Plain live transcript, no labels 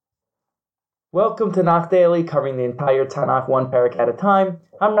Welcome to Tanakh Daily, covering the entire Tanakh one parak at a time.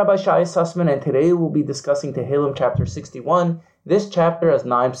 I'm Rabbi Shai Sussman, and today we'll be discussing Tehillim chapter 61. This chapter has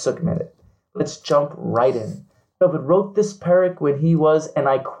 9 psukim in it. Let's jump right in. David wrote this parak when he was, and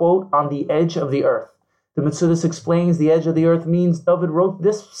I quote, on the edge of the earth. The Metzudas explains the edge of the earth means David wrote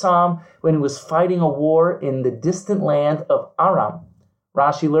this psalm when he was fighting a war in the distant land of Aram.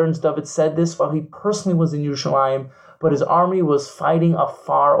 Rashi learns David said this while he personally was in Yerushalayim, but his army was fighting a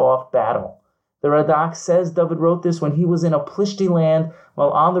far-off battle. The Radak says David wrote this when he was in a Plishti land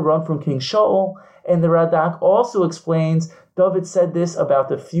while on the run from King Shaul, and the Radak also explains David said this about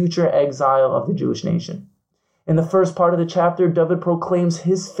the future exile of the Jewish nation. In the first part of the chapter, David proclaims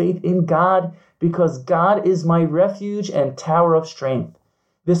his faith in God because God is my refuge and tower of strength.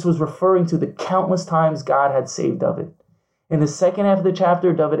 This was referring to the countless times God had saved David. In the second half of the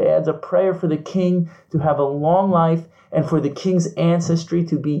chapter, David adds a prayer for the king to have a long life and for the king's ancestry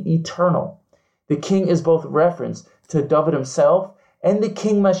to be eternal. The king is both reference to David himself and the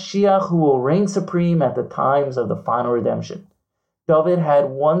King Mashiach who will reign supreme at the times of the final redemption. David had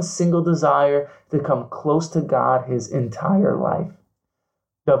one single desire to come close to God his entire life.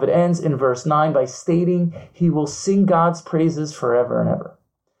 David ends in verse 9 by stating he will sing God's praises forever and ever.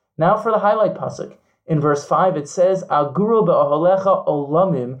 Now for the highlight pasuk. In verse 5 it says, Aguru be'oholecha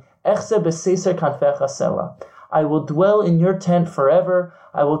olamim echse beseser kanfecha sela. I will dwell in your tent forever.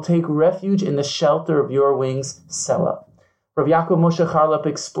 I will take refuge in the shelter of your wings, Selah. Rav Yaakov Moshe Charlap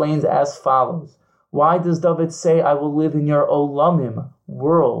explains as follows. Why does David say, I will live in your olamim,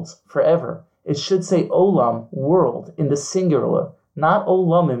 worlds, forever? It should say olam, world, in the singular, not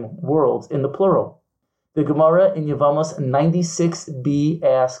olamim, worlds, in the plural. The Gemara in Yevamos 96b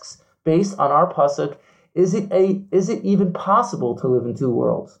asks, based on our pasuk, is it even possible to live in two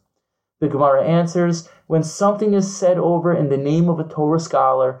worlds? The Gemara answers, when something is said over in the name of a Torah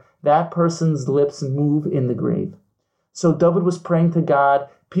scholar, that person's lips move in the grave. So David was praying to God,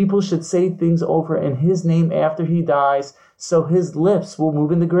 people should say things over in his name after he dies, so his lips will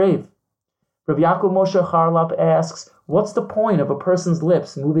move in the grave. Rav Yaakov Moshe Charlap asks, what's the point of a person's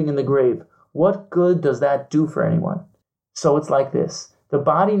lips moving in the grave? What good does that do for anyone? So it's like this. The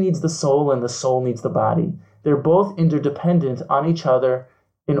body needs the soul and the soul needs the body. They're both interdependent on each other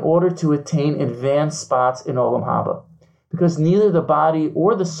in order to attain advanced spots in Olam Haba. Because neither the body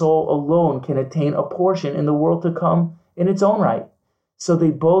or the soul alone can attain a portion in the world to come in its own right. So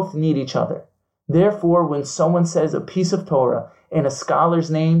they both need each other. Therefore, when someone says a piece of Torah in a scholar's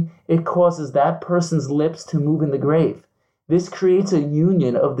name, it causes that person's lips to move in the grave. This creates a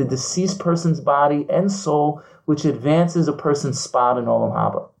union of the deceased person's body and soul, which advances a person's spot in Olam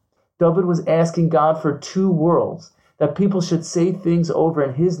Haba. David was asking God for two worlds, that people should say things over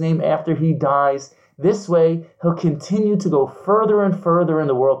in his name after he dies. This way, he'll continue to go further and further in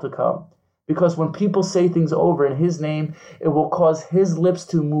the world to come. Because when people say things over in his name, it will cause his lips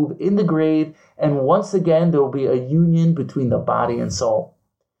to move in the grave, and once again there will be a union between the body and soul.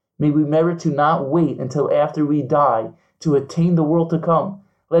 May we merit to not wait until after we die to attain the world to come.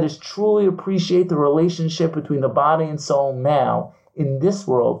 Let us truly appreciate the relationship between the body and soul now, in this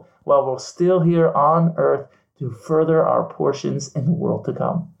world, while we're still here on earth, to further our portions in the world to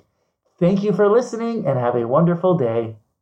come. Thank you for listening and have a wonderful day.